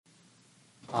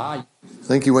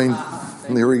Thank you, Wayne.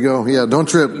 There we go. Yeah, don't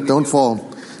trip. Don't fall.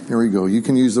 There we go. You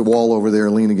can use the wall over there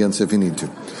and lean against if you need to.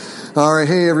 All right.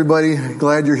 Hey, everybody.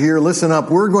 Glad you're here. Listen up.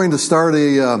 We're going to start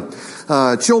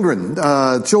children.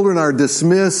 Children are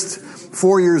dismissed,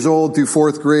 4 years old through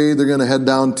fourth grade. They're going to head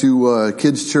down to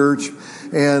kids' church.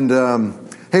 And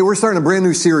hey, we're starting a brand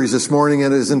new series this morning,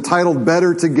 and it is entitled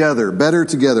Better Together. Better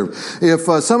Together. If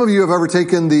some of you have ever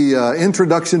taken the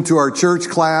introduction to our church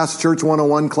class, Church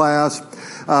 101 class,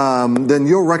 then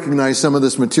you'll recognize some of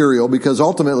this material, because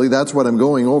ultimately that's what I'm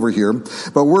going over here.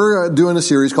 But we're doing a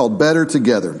series called Better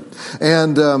Together.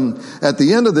 And at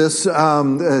the end of this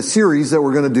series that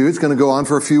we're going to do, it's going to go on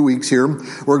for a few weeks here,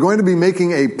 we're going to be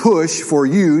making a push for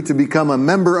you to become a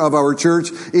member of our church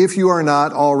if you are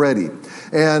not already.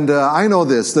 And I know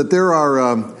this, that there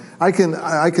are I think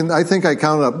I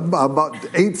counted up about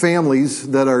 8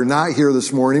 families that are not here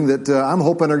this morning that I'm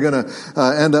hoping are going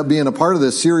to end up being a part of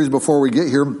this series before we get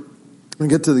here and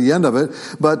get to the end of it.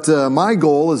 But my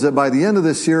goal is that by the end of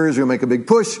this series, we're going to make a big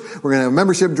push. We're going to have a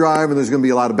membership drive, and there's going to be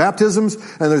a lot of baptisms,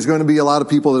 and there's going to be a lot of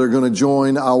people that are going to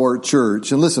join our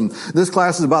church. And listen, this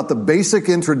class is about the basic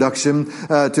introduction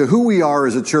to who we are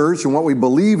as a church and what we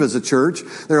believe as a church.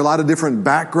 There are a lot of different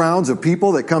backgrounds of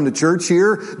people that come to church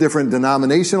here, different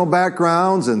denominational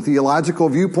backgrounds and theological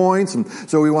viewpoints. And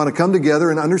so we want to come together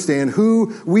and understand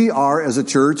who we are as a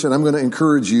church, and I'm going to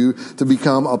encourage you to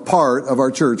become a part of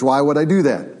our church. Why would I do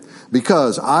that?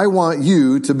 Because I want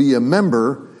you to be a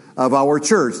member of our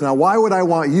church. Now, why would I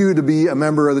want you to be a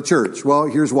member of the church? Well,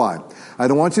 here's why. I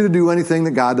don't want you to do anything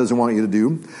that God doesn't want you to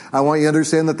do. I want you to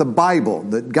understand that the Bible,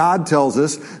 that God tells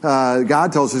us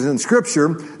in Scripture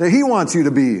that He wants you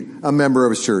to be a member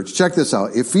of His church. Check this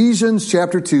out. Ephesians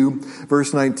chapter 2,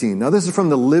 verse 19. Now, this is from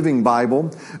the Living Bible,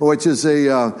 which is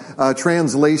a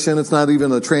translation. It's not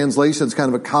even a translation. It's kind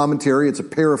of a commentary. It's a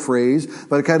paraphrase,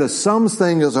 but it kind of sums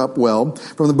things up well.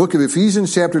 From the book of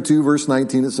Ephesians chapter 2, verse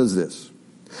 19, it says this: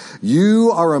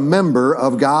 "You are a member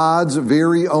of God's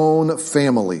very own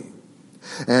family,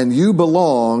 and you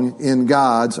belong in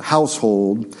God's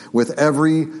household with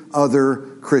every other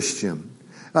Christian."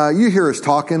 You hear us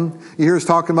talking. You hear us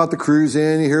talking about the cruise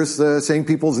in. You hear us saying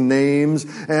people's names.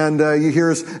 And you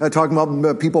hear us talking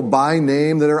about people by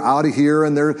name that are out of here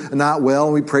and they're not well,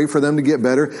 and we pray for them to get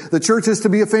better. The church is to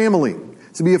be a family.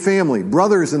 To be a family,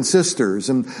 brothers and sisters,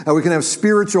 and we can have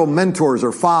spiritual mentors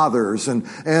or fathers, and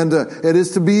it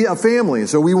is to be a family.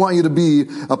 So we want you to be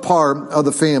a part of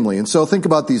the family. And so think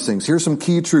about these things. Here's some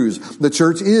key truths. The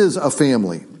church is a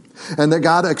family, and that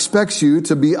God expects you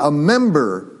to be a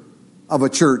member of a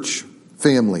church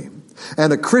family.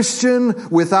 And a Christian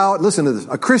without, listen to this,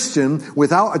 a Christian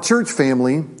without a church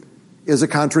family is a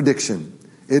contradiction.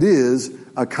 It is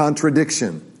a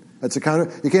contradiction. It's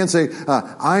you can't say,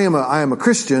 I am a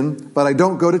Christian, but I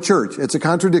don't go to church. It's a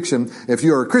contradiction. If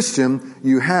you are a Christian,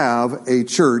 you have a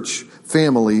church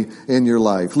family in your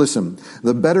life. Listen,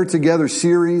 the Better Together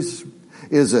series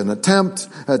is an attempt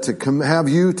to have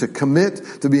you to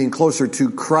commit to being closer to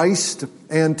Christ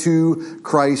and to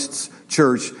Christ's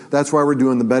church. That's why we're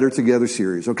doing the Better Together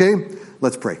series. Okay?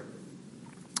 Let's pray.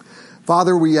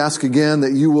 Father, we ask again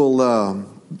that you will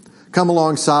come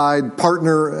alongside,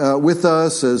 partner with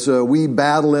us as we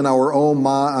battle in our own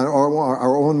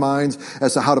minds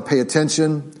as to how to pay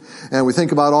attention. And we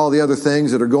think about all the other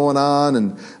things that are going on,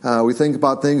 and we think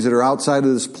about things that are outside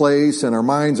of this place, and our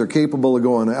minds are capable of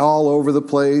going all over the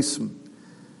place.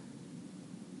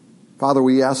 Father,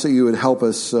 we ask that you would help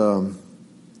us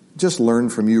just learn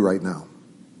from you right now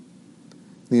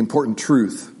the important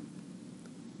truth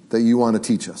that you want to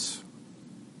teach us.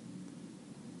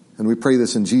 And we pray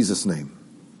this in Jesus' name.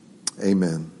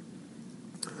 Amen.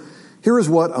 Here is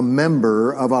what a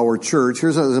member of our church,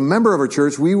 as a member of our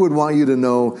church, we would want you to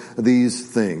know these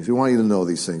things. We want you to know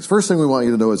these things. First thing we want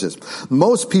you to know is this.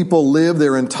 Most people live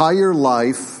their entire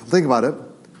life, think about it.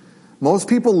 Most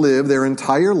people live their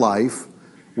entire life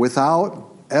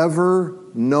without ever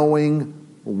knowing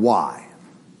why.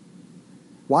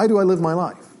 Why do I live my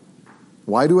life?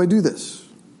 Why do I do this?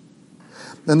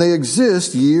 And they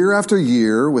exist year after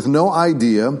year with no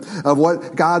idea of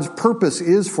what God's purpose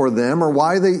is for them or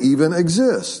why they even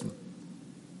exist.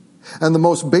 And the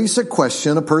most basic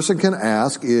question a person can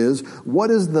ask is,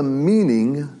 what is the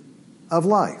meaning of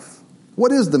life?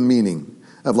 What is the meaning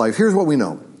of life? Here's what we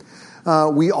know.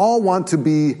 We all want to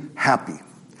be happy.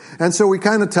 And so we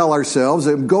kind of tell ourselves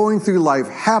that going through life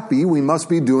happy, we must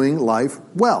be doing life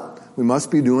well. We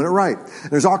must be doing it right.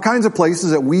 There's all kinds of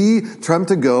places that we attempt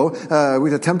to go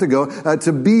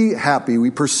to be happy.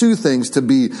 We pursue things to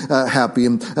be happy.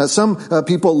 And some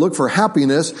people look for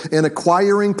happiness in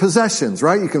acquiring possessions,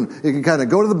 right? You can kind of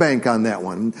go to the bank on that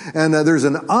one. And there's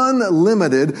an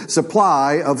unlimited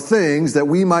supply of things that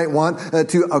we might want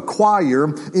to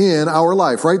acquire in our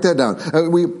life. Write that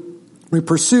down. We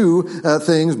pursue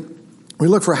things. We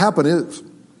look for happiness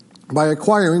by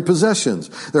acquiring possessions.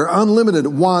 There are unlimited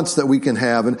wants that we can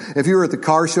have. And if you were at the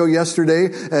car show yesterday,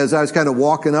 as I was kind of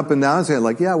walking up and down, saying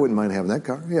like, yeah, I wouldn't mind having that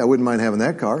car. Yeah, I wouldn't mind having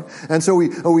that car. And so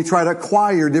we try to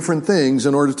acquire different things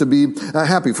in order to be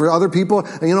happy. For other people,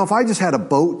 if I just had a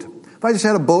boat,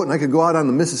 and I could go out on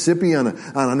the Mississippi on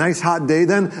a nice hot day,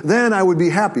 then I would be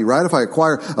happy, right? If I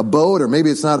acquire a boat, or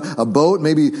maybe it's not a boat,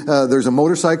 maybe there's a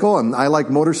motorcycle, and I like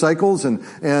motorcycles, and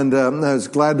I was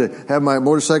glad to have my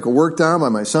motorcycle worked on by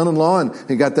my son-in-law, and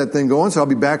he got that thing going, so I'll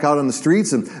be back out on the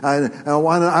streets, and I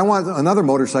want another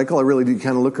motorcycle. I really do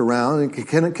kind of look around, and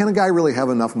can a guy really have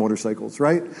enough motorcycles,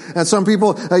 right? And some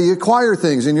people, you acquire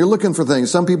things, and you're looking for things.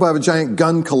 Some people have a giant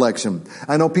gun collection.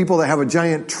 I know people that have a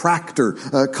giant tractor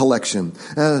collection.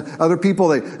 Other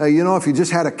people, if you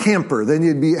just had a camper, then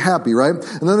you'd be happy, right?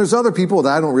 And then there's other people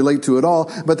that I don't relate to at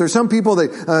all, but there's some people they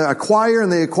acquire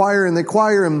and they acquire and they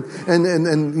acquire, and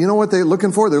you know what they're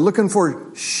looking for? They're looking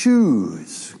for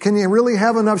shoes. Can you really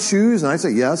have enough shoes? And I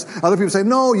say yes. Other people say,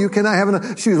 no, you cannot have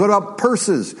enough shoes. What about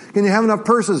purses? Can you have enough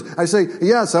purses? I say,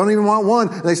 yes, I don't even want one.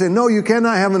 And they say, no, you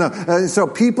cannot have enough. So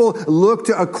people look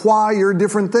to acquire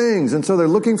different things. And so they're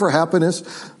looking for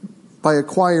happiness by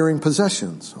acquiring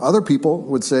possessions. Other people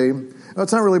would say, oh,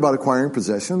 it's not really about acquiring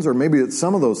possessions, or maybe it's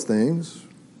some of those things.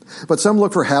 But some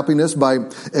look for happiness by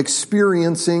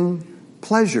experiencing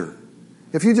pleasure.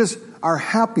 If you just are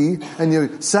happy and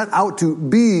you set out to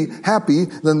be happy,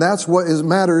 then that's what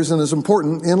matters and is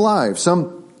important in life.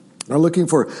 Some are looking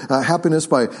for happiness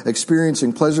by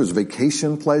experiencing pleasures,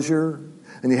 vacation pleasure.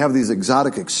 And you have these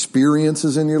exotic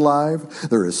experiences in your life.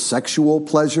 There is sexual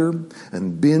pleasure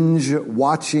and binge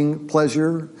watching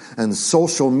pleasure and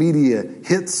social media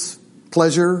hits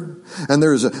pleasure. And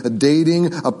there's a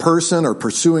dating a person or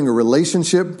pursuing a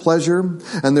relationship pleasure.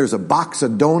 And there's a box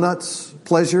of donuts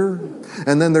pleasure.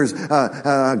 And then there's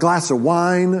a glass of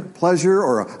wine pleasure,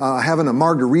 or having a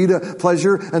margarita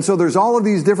pleasure. And so there's all of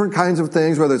these different kinds of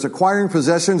things, whether it's acquiring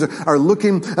possessions or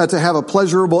looking to have a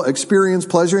pleasurable experience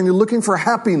pleasure, and you're looking for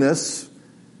happiness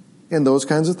in those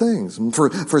kinds of things. And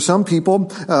for some people,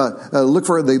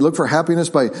 they look for happiness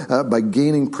by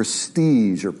gaining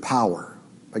prestige or power.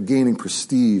 By gaining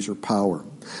prestige or power.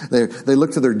 They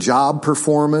look to their job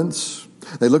performance.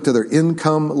 They look to their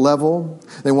income level.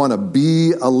 They want to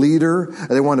be a leader.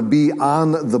 They want to be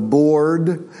on the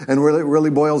board. And what it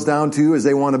really boils down to is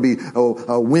they want to be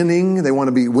winning. They want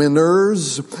to be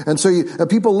winners. And so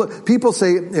people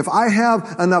say, if I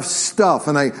have enough stuff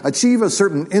and I achieve a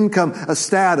certain income, a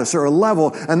status, or a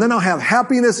level, and then I'll have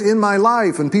happiness in my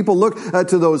life. And people look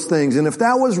to those things. And if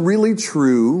that was really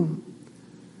true,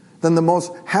 then the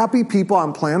most happy people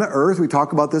on planet Earth, we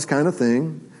talk about this kind of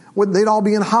thing, they'd all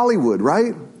be in Hollywood,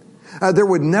 right? There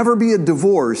would never be a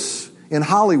divorce in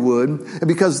Hollywood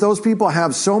because those people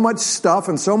have so much stuff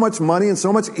and so much money and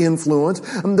so much influence.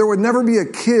 There would never be a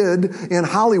kid in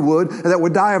Hollywood that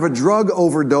would die of a drug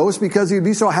overdose because he'd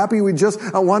be so happy he'd just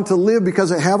want to live because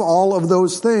they have all of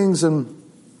those things. And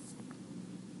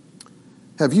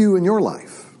have you in your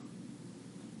life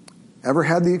ever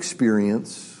had the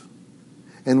experience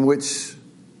in which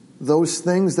those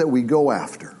things that we go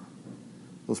after,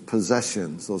 those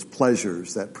possessions, those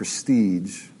pleasures, that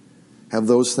prestige, have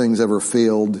those things ever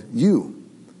failed you?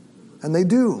 And they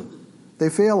do. They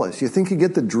fail us. You think you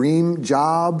get the dream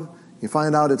job, you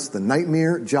find out it's the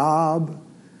nightmare job.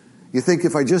 You think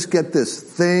if I just get this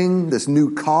thing, this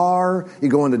new car, you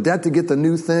go into debt to get the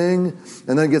new thing,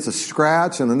 and then it gets a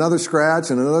scratch and another scratch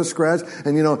and another scratch.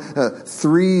 And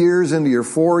 3 years into your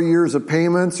 4 years of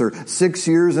payments, or 6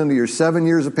 years into your 7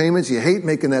 years of payments, you hate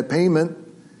making that payment.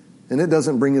 And it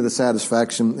doesn't bring you the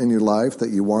satisfaction in your life that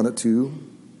you want it to.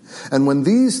 And when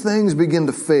these things begin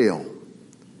to fail,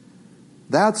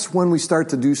 that's when we start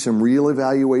to do some real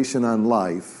evaluation on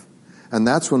life. And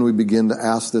that's when we begin to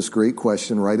ask this great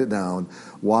question, write it down.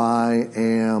 Why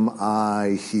am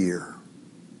I here?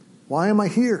 Why am I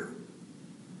here?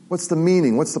 What's the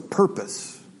meaning? What's the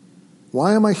purpose?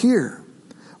 Why am I here?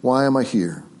 Why am I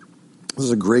here? This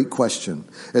is a great question.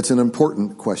 It's an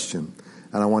important question.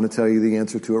 And I want to tell you the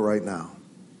answer to it right now.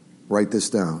 Write this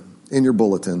down in your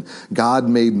bulletin. God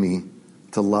made me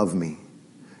to love me.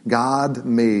 God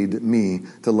made me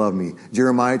to love me.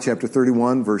 Jeremiah chapter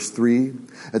 31, verse 3,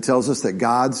 it tells us that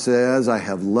God says, I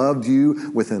have loved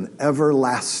you with an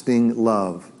everlasting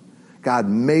love. God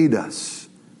made us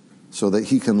so that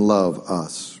he can love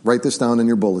us. Write this down in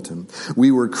your bulletin. We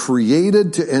were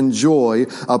created to enjoy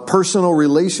a personal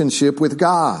relationship with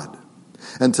God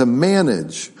and to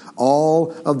manage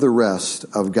all of the rest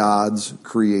of God's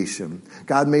creation.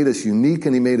 God made us unique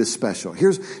and he made us special.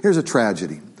 Here's a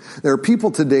tragedy. There are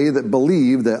people today that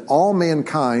believe that all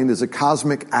mankind is a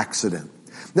cosmic accident.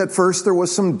 That first there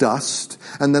was some dust,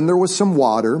 and then there was some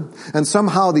water, and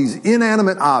somehow these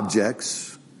inanimate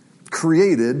objects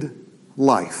created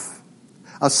life.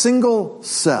 A single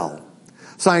cell.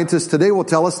 Scientists today will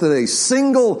tell us that a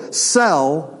single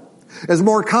cell is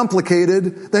more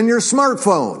complicated than your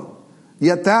smartphone.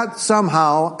 Yet that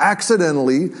somehow,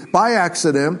 accidentally, by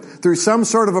accident, through some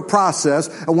sort of a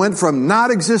process, went from not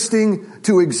existing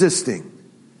to existing.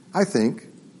 I think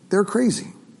they're crazy.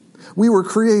 We were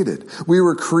created. We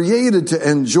were created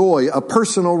to enjoy a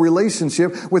personal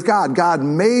relationship with God. God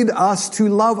made us to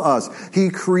love us. He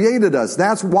created us.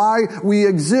 That's why we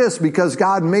exist, because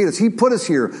God made us. He put us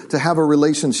here to have a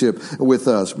relationship with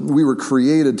us. We were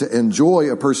created to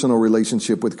enjoy a personal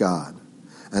relationship with God.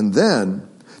 And then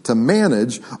to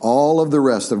manage all of the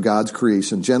rest of God's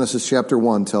creation. Genesis chapter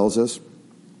 1 tells us,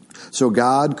 so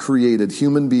God created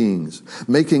human beings,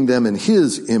 making them in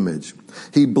his image.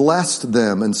 He blessed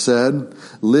them and said,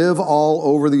 live all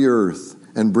over the earth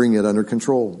and bring it under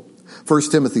control. 1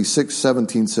 Timothy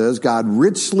 6:17 says, God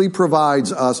richly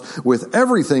provides us with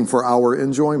everything for our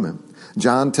enjoyment.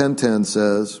 John 10:10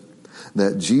 says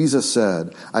that Jesus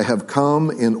said, I have come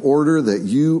in order that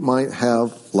you might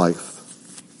have life.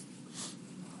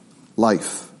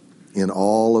 Life in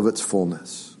all of its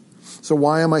fullness. So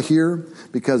why am I here?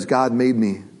 Because God made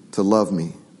me to love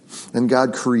me. And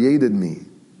God created me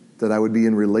that I would be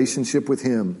in relationship with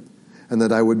him and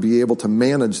that I would be able to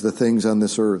manage the things on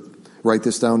this earth. Write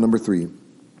this down, number 3.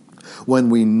 When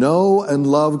we know and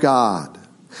love God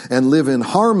and live in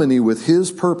harmony with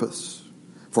his purpose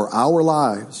for our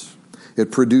lives,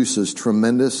 it produces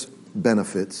tremendous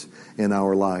benefits in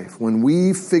our life. When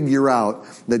we figure out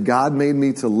that God made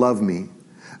me to love me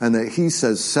and that he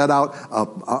says set out a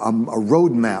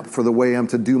roadmap for the way I'm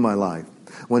to do my life,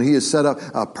 when he has set up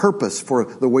a purpose for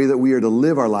the way that we are to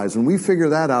live our lives, when we figure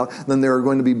that out, then there are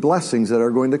going to be blessings that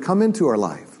are going to come into our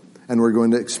life and we're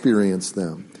going to experience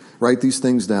them. Write these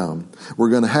things down. We're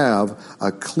going to have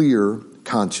a clear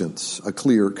conscience,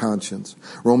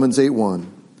 Romans 8:1.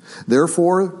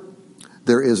 Therefore,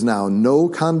 there is now no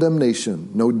condemnation,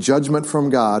 no judgment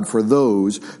from God for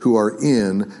those who are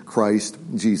in Christ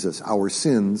Jesus. Our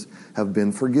sins have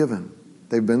been forgiven.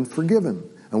 They've been forgiven.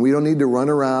 And we don't need to run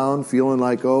around feeling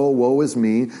like, oh, woe is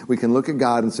me. We can look at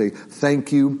God and say,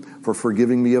 thank you for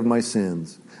forgiving me of my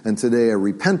sins. And today I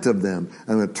repent of them.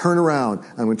 I'm going to turn around.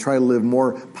 I'm going to try to live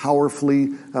more powerfully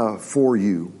for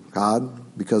you,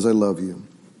 God, because I love you.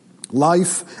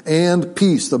 Life and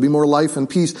peace. There'll be more life and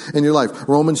peace in your life.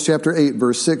 Romans chapter 8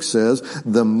 verse 6 says,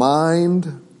 the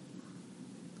mind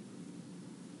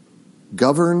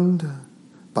governed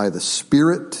by the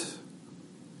Spirit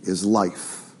is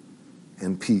life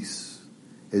and peace.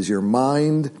 Is your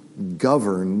mind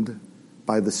governed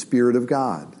by the Spirit of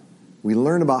God? We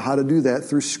learn about how to do that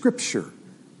through Scripture,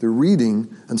 through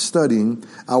reading and studying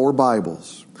our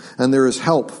Bibles. And there is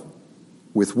help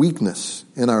with weakness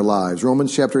in our lives.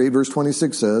 Romans chapter 8 verse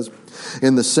 26 says,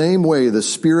 in the same way the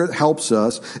Spirit helps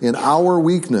us in our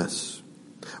weakness.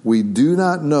 We do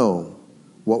not know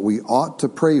what we ought to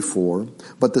pray for,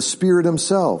 but the Spirit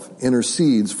himself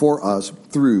intercedes for us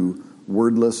through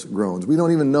wordless groans. We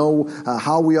don't even know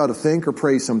how we ought to think or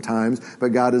pray sometimes, but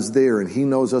God is there and he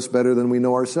knows us better than we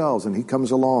know ourselves, and he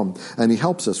comes along and he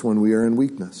helps us when we are in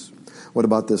weakness. What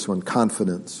about this one?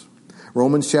 Confidence.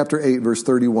 Romans chapter 8 verse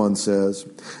 31 says,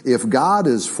 if God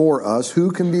is for us,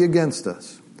 who can be against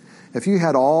us? If you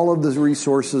had all of the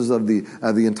resources of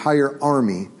the entire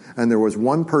army and there was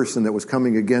one person that was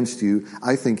coming against you,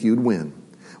 I think you'd win.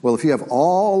 Well, if you have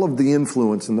all of the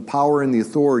influence and the power and the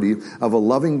authority of a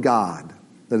loving God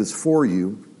that is for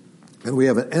you, and we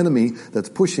have an enemy that's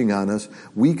pushing on us,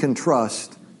 we can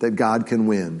trust that God can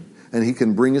win. And he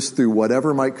can bring us through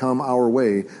whatever might come our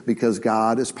way because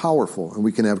God is powerful and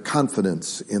we can have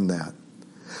confidence in that.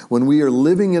 When we are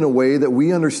living in a way that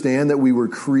we understand that we were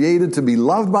created to be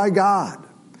loved by God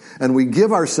and we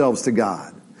give ourselves to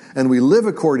God and we live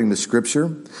according to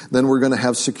Scripture, then we're going to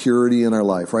have security in our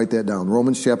life. Write that down.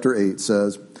 Romans chapter 8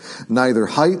 says, neither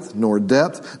height nor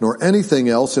depth nor anything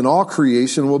else in all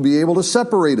creation will be able to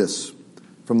separate us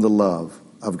from the love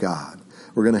of God.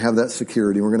 We're going to have that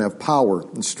security. We're going to have power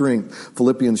and strength.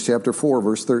 Philippians chapter 4,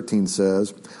 verse 13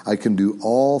 says, I can do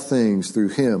all things through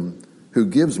him who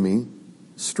gives me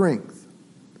strength.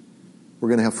 We're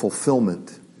going to have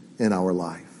fulfillment in our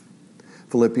life.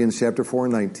 Philippians chapter 4,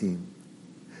 19.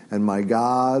 And my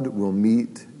God will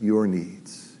meet your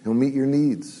needs. He'll meet your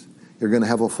needs. You're going to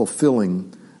have a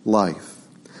fulfilling life.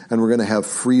 And we're going to have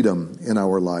freedom in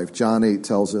our life. John 8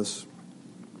 tells us,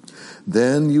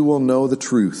 then you will know the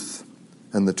truth,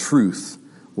 and the truth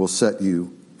will set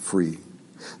you free.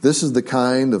 This is the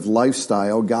kind of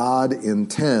lifestyle God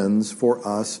intends for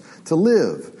us to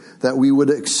live, that we would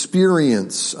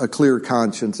experience a clear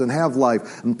conscience and have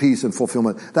life and peace and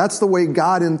fulfillment. That's the way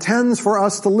God intends for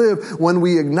us to live when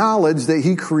we acknowledge that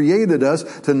he created us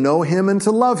to know him and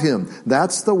to love him.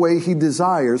 That's the way he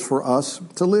desires for us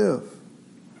to live.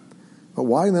 But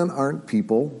why then aren't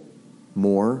people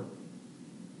more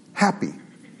happy?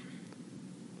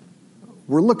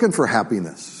 We're looking for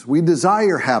happiness. We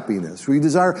desire happiness. We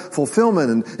desire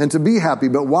fulfillment and to be happy.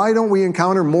 But why don't we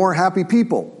encounter more happy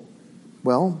people?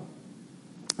 Well,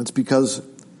 it's because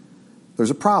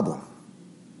there's a problem.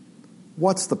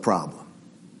 What's the problem?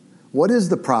 What is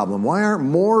the problem? Why aren't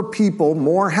more people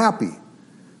more happy?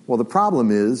 Well, the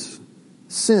problem is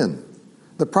sin.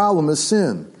 The problem is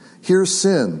sin. Here's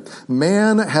sin.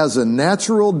 Man has a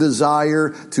natural desire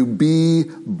to be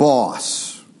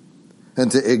boss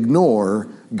and to ignore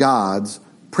God's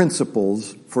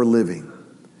principles for living.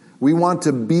 We want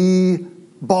to be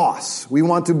boss. We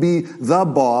want to be the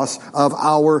boss of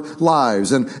our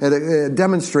lives. And it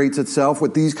demonstrates itself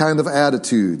with these kind of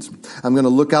attitudes. I'm going to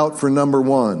look out for number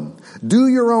one. Do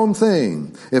your own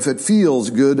thing. If it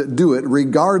feels good, do it,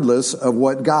 regardless of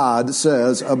what God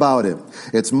says about it.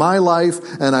 It's my life,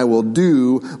 and I will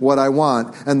do what I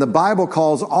want. And the Bible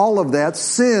calls all of that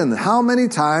sin. How many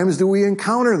times do we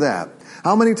encounter that?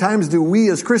 How many times do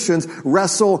we as Christians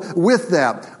wrestle with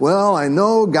that? Well, I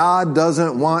know God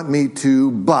doesn't want me to,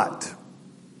 but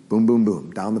boom, boom, boom,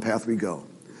 down the path we go.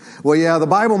 Well, yeah, the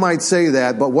Bible might say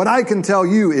that, but what I can tell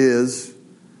you is,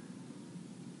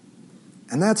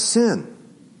 and that's sin.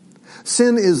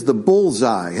 Sin is the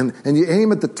bullseye, and you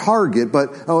aim at the target,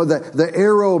 but the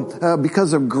arrow,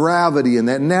 because of gravity and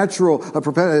that natural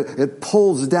propensity, it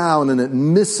pulls down and it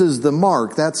misses the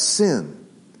mark. That's sin.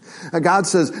 God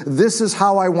says, this is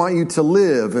how I want you to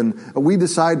live, and we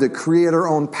decide to create our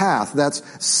own path. That's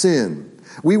sin.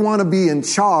 We want to be in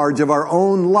charge of our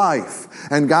own life,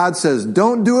 and God says,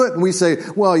 don't do it, and we say,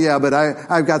 well, yeah, but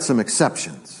I've got some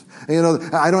exceptions.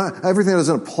 Everything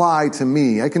doesn't apply to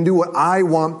me. I can do what I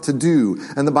want to do.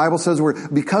 And the Bible says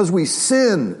because we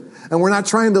sin, and we're not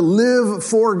trying to live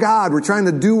for God, we're trying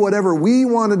to do whatever we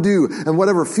want to do, and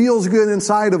whatever feels good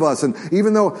inside of us, and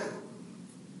even though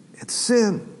it's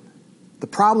sin. The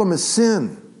problem is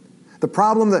sin. The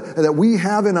problem that we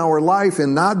have in our life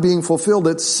in not being fulfilled,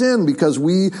 it's sin because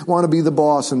we want to be the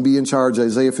boss and be in charge.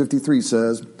 Isaiah 53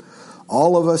 says,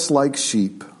 all of us like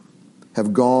sheep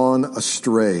have gone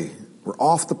astray. We're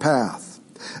off the path.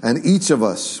 And each of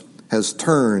us has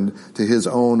turned to his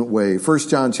own way. 1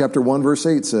 John chapter 1 verse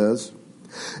 8 says,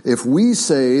 if we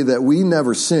say that we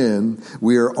never sin,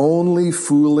 we are only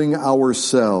fooling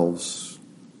ourselves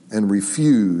and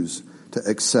refuse to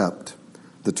accept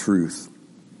the truth.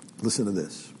 Listen to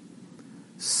this.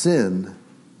 Sin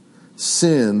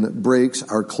breaks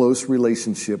our close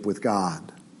relationship with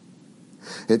God.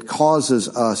 It causes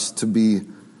us to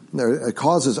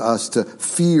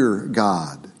fear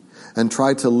God and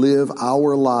try to live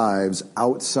our lives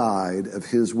outside of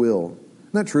his will.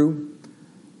 Isn't that true?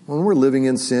 When we're living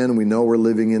in sin, we know we're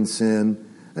living in sin,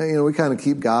 we kind of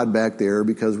keep God back there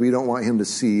because we don't want him to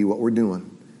see what we're doing.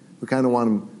 We kind of want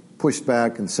him pushed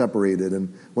back and separated.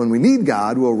 And when we need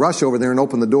God, we'll rush over there and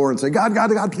open the door and say, God,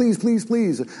 please, please,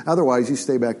 please. Otherwise, you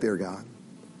stay back there, God.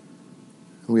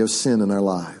 And we have sin in our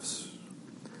lives.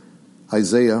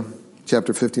 Isaiah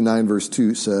chapter 59 verse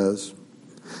 2 says,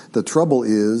 the trouble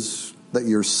is that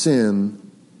your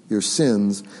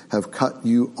sins have cut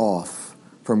you off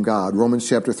from God. Romans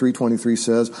chapter 3:23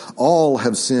 says, all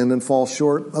have sinned and fall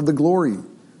short of the glory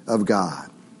of God.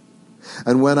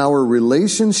 And when our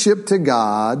relationship to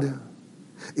God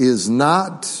is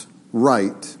not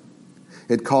right,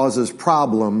 it causes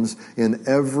problems in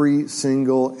every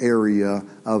single area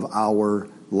of our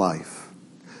life.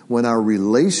 When our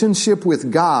relationship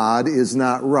with God is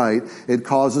not right, it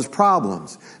causes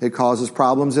problems. It causes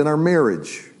problems in our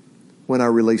marriage when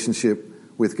our relationship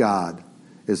with God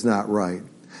is not right.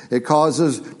 It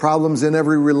causes problems in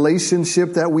every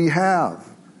relationship that we have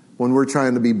when we're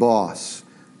trying to be boss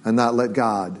and not let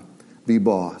God be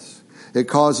boss. It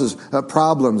causes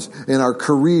problems in our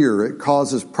career. It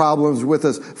causes problems with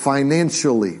us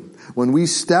financially. When we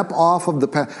step off of the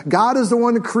path, God is the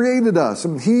one who created us,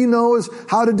 and He knows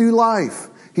how to do life.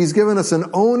 He's given us an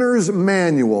owner's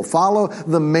manual. Follow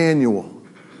the manual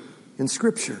in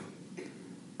Scripture.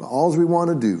 But all we want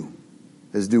to do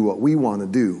is do what we want to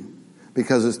do,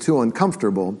 because it's too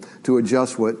uncomfortable to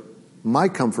adjust what my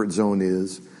comfort zone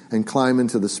is and climb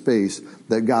into the space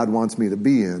that God wants me to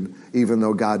be in, even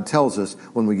though God tells us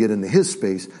when we get into His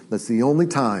space, that's the only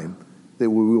time that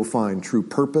we will find true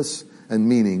purpose and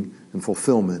meaning and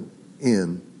fulfillment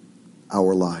in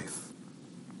our life.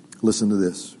 Listen to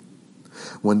this.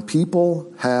 When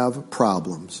people have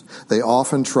problems, they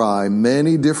often try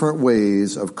many different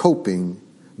ways of coping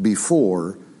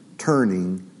before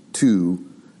turning to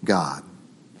God.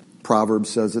 Proverbs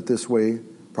says it this way.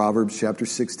 Proverbs chapter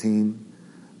 16,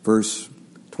 verse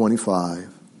 25.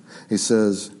 He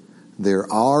says,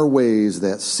 there are ways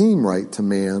that seem right to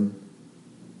man,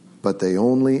 but they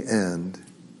only end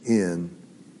in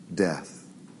death.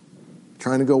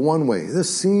 Trying to go one way.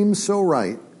 This seems so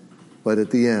right, but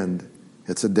at the end,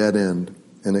 it's a dead end,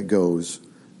 and it goes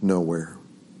nowhere.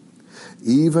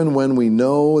 Even when we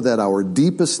know that our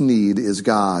deepest need is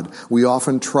God, we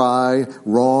often try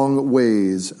wrong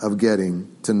ways of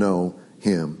getting to know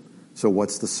Him. So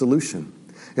what's the solution?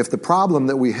 If the problem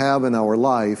that we have in our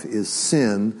life is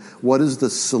sin, what is the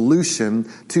solution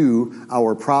to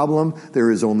our problem?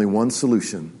 There is only one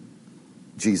solution: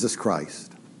 Jesus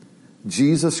Christ.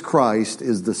 Jesus Christ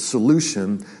is the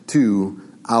solution to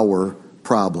our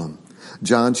problem.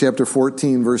 John chapter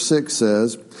 14 verse 6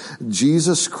 says,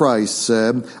 Jesus Christ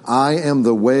said, I am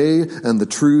the way and the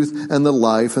truth and the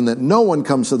life, and that no one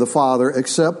comes to the Father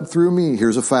except through me.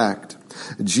 Here's a fact.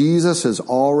 Jesus has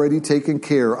already taken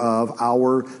care of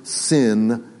our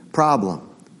sin problem.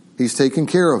 He's taken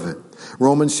care of it.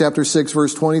 Romans chapter 6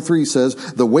 verse 23 says,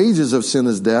 the wages of sin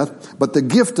is death, but the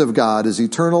gift of God is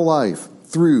eternal life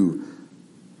through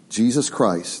Jesus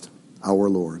Christ, our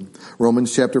Lord.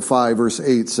 Romans chapter 5 verse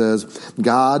 8 says,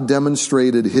 God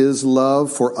demonstrated His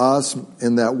love for us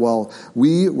in that while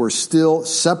we were still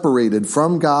separated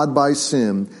from God by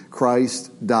sin,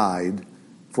 Christ died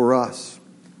for us.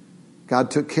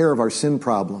 God took care of our sin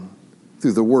problem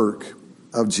through the work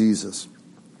of Jesus.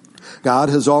 God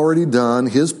has already done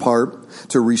His part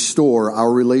to restore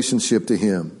our relationship to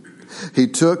Him. He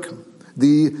took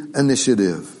the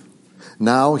initiative.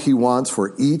 Now He wants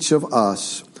for each of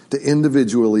us to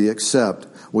individually accept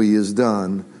what He has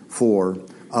done for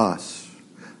us.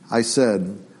 I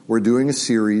said we're doing a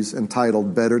series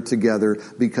entitled Better Together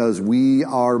because we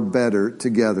are better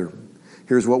together.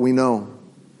 Here's what we know.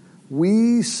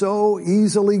 We so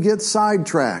easily get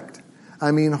sidetracked.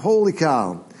 I mean, holy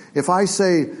cow. If I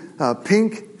say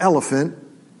pink elephant,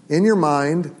 in your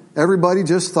mind, everybody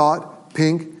just thought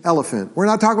pink elephant. We're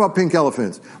not talking about pink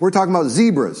elephants. We're talking about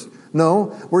zebras.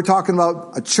 No, we're talking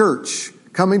about a church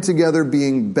coming together,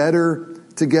 being better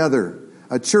together.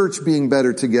 A church being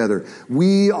better together.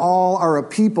 We all are a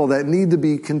people that need to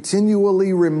be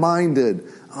continually reminded,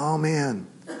 oh man,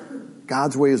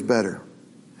 God's way is better.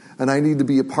 And I need to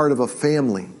be a part of a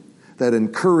family that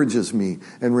encourages me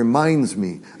and reminds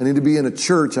me. I need to be in a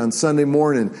church on Sunday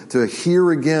morning to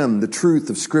hear again the truth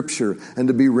of Scripture and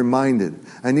to be reminded.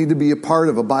 I need to be a part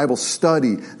of a Bible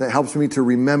study that helps me to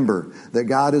remember that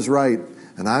God is right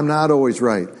and I'm not always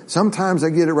right. Sometimes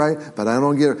I get it right, but I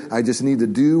don't get it. I just need to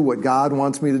do what God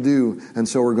wants me to do. And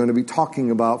so we're going to be talking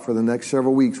about for the next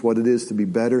several weeks what it is to be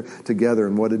better together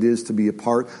and what it is to be a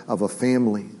part of a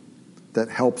family that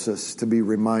helps us to be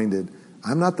reminded,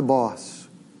 I'm not the boss.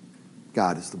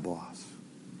 God is the boss.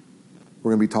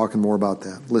 We're going to be talking more about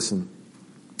that. Listen,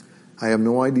 I have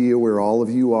no idea where all of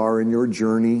you are in your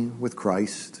journey with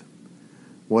Christ,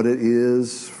 what it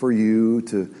is for you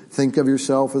to think of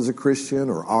yourself as a Christian,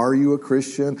 or are you a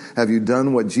Christian? Have you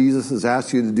done what Jesus has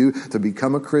asked you to do to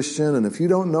become a Christian? And if you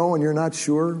don't know and you're not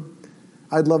sure,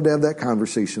 I'd love to have that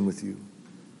conversation with you.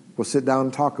 We'll sit down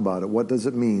and talk about it. What does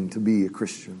it mean to be a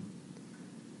Christian?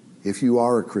 If you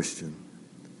are a Christian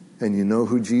and you know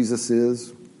who Jesus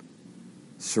is,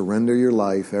 surrender your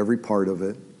life, every part of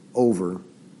it, over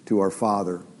to our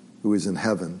Father who is in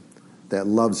heaven, that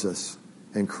loves us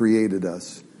and created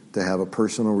us to have a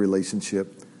personal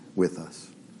relationship with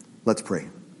us. Let's pray.